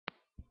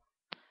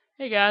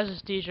Hey guys,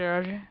 it's DJ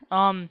Roger.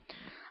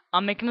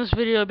 I'm making this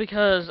video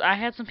because I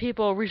had some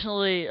people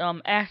recently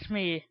ask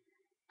me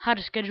how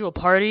to schedule a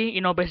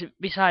party,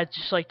 besides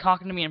just like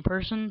talking to me in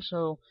person.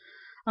 So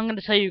I'm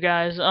gonna tell you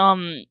guys.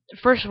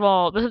 First of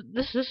all,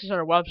 this is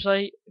our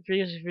website. For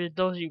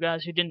those of you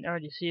guys who didn't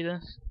already see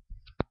this,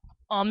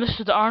 this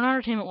is the Arn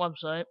Entertainment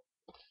website.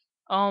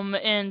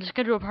 And to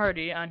schedule a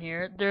party on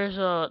here, there's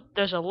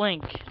a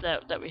link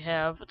that we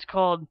have. It's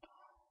called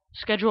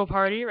Schedule a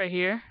Party right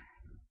here.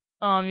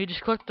 You just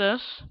click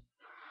this,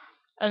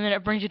 and then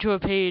it brings you to a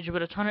page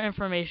with a ton of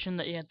information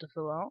that you have to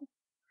fill out.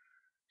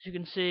 As you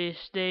can see,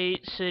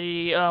 state,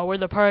 city, where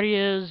the party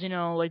is,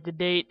 like the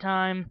date,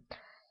 time,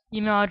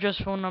 email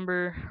address, phone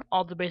number,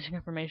 all the basic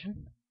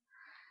information.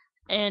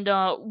 And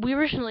we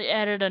recently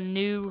added a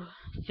new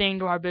thing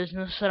to our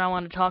business that I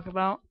want to talk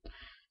about.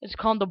 It's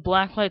called the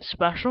Blacklight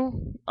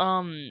Special.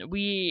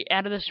 We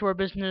added this to our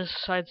business,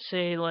 I'd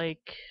say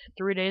like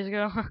 3 days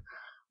ago.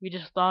 We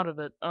just thought of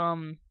it.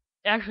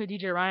 Actually,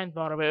 DJ Ryan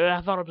thought of it.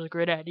 I thought it was a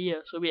great idea,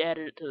 so we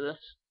added it to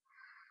this.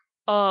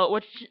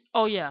 Which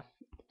Oh yeah,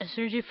 as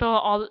soon as you fill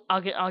out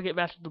I'll get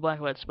back to the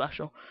Blacklight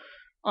Special.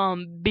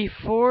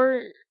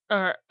 Before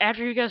or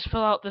after you guys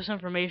fill out this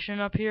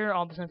information up here,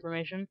 all this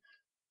information,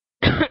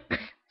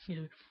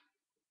 excuse me,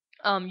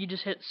 you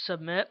just hit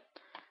submit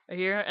right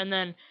here, and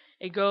then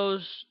it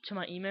goes to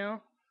my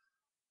email,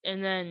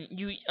 and then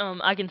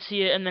I can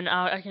see it, and then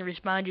I can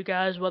respond to you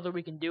guys whether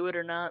we can do it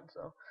or not.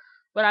 So,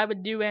 what I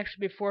would do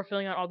actually before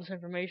filling out all this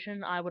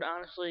information, I would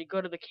honestly go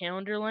to the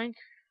calendar link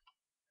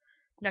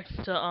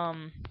next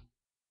to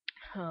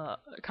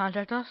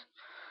contact us,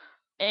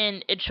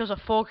 and it shows a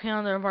full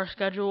calendar of our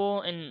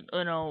schedule and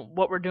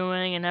what we're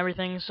doing and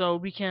everything, so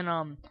we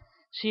can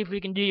see if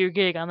we can do your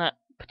gig on that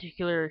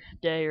particular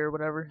day or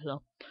whatever.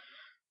 So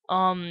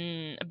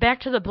back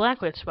to the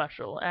Blacklight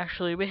Special.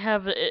 Actually, we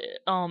have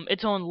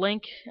its own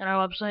link in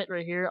our website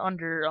right here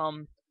under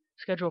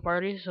schedule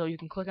party, so you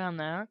can click on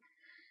that,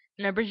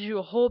 and that brings you to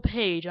a whole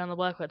page on the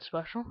Blacklight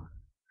Special.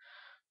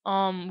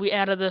 We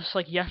added this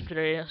like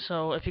yesterday,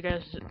 so if you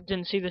guys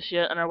didn't see this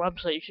yet on our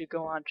website, you should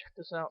go on and check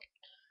this out.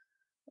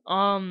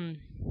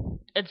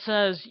 It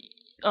says,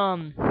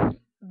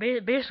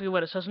 basically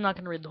what it says. I'm not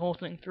gonna read the whole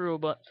thing through,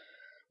 but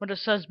what it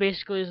says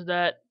basically is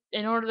that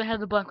in order to have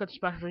the Blacklight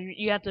Special,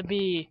 you have to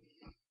be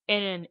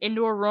in an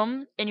indoor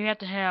room, and you have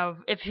to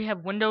have, if you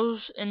have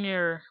windows in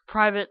your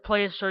private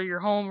place or your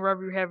home,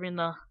 wherever you're having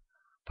the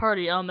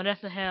party, it has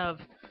to have,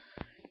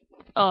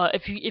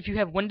 if you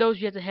have windows,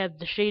 you have to have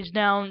the shades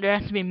down. There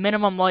has to be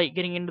minimum light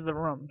getting into the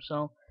room.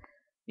 So,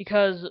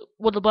 because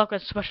what the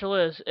Blacklight Special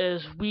is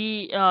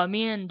me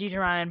and DJ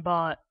Ryan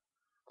bought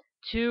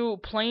two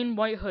plain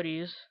white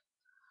hoodies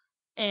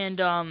and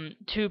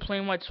two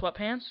plain white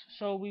sweatpants.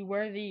 So we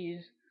wear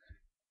these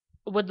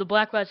with the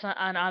black lights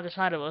on either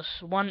side of us,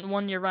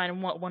 one near Ryan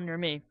and one near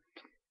me.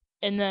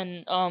 And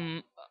then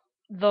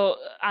the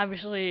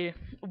obviously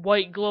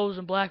white glows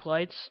and black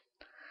lights,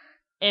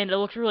 and it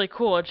looks really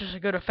cool. It's just a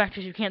good effect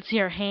because you can't see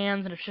our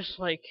hands, and it's just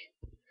like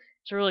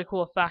it's a really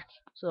cool effect.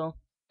 So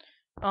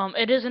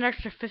it is an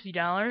extra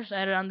 $50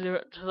 added on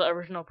to the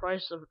original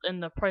price in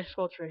the price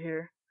quotes right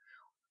here.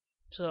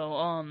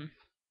 So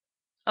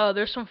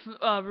there's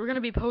we're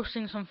gonna be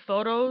posting some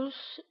photos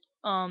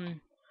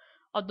um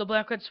of the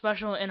Blacklight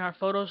Special in our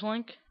photos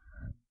link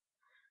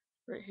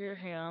right here.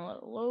 Hang on, let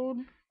it load.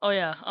 Oh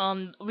yeah,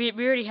 we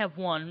already have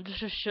one.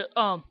 Just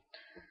to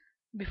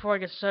before I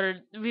get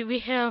started, we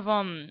have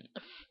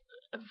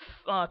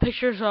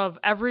pictures of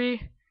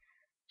every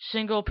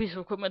single piece of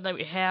equipment that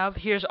we have.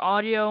 Here's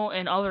audio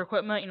and other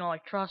equipment,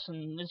 like truss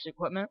and this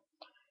equipment,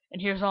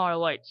 and here's all our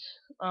lights.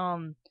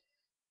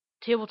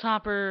 Table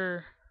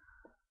topper,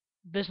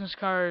 business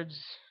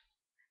cards,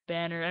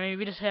 banner. I mean,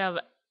 we just have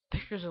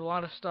pictures of a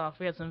lot of stuff.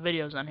 We have some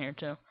videos on here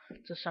too.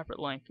 It's a separate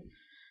link.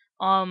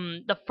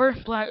 The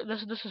first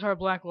this is our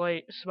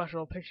Blacklight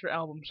Special picture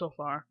album so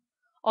far.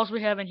 Also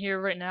we have in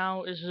here right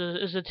now is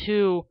the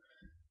two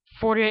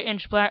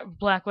 48-inch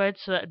black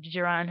lights that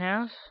DJ Ryan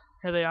has.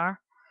 Here they are.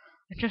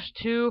 It's just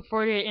two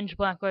 48-inch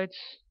black lights.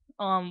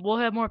 We'll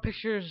have more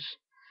pictures.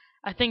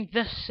 I think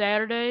this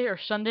Saturday or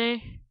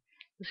Sunday.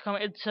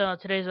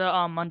 Today's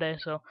Monday,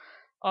 so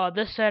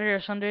this Saturday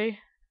or Sunday,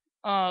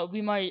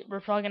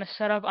 we're probably gonna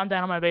set up. I'm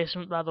down in my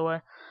basement, by the way.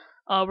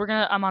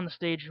 I'm on the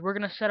stage. We're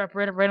gonna set up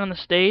right on the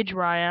stage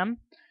where I am,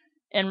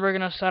 and we're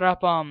gonna set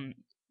up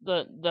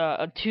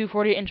the two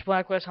 48-inch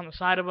black lights on the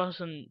side of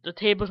us, and the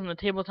tables and the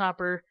table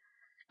topper,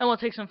 and we'll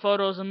take some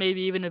photos and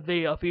maybe even a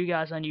video for you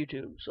guys on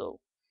YouTube. So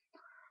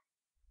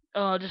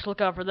just look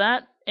out for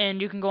that,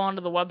 and you can go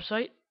onto the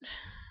website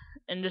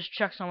and just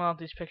check some out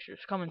these pictures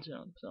coming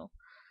soon. So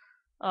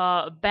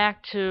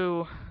back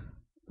to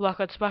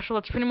Blacklight Special.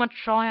 That's pretty much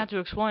all I have to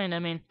explain. I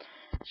mean,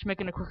 just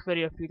making a quick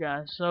video for you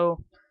guys.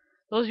 So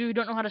those of you who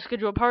don't know how to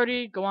schedule a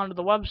party, go onto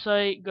the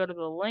website, go to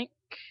the link.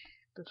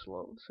 This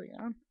loads, so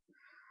yeah.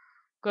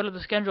 Go to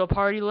the schedule a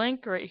party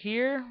link right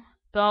here.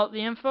 Fill out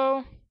the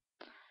info.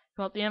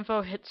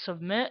 Hit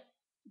submit.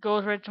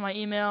 Goes right to my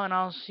email, and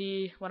I'll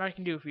see what I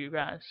can do for you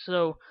guys.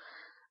 So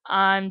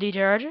I'm DJ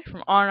RJ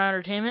from Arn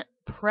Entertainment.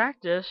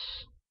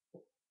 practice,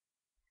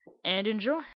 and enjoy.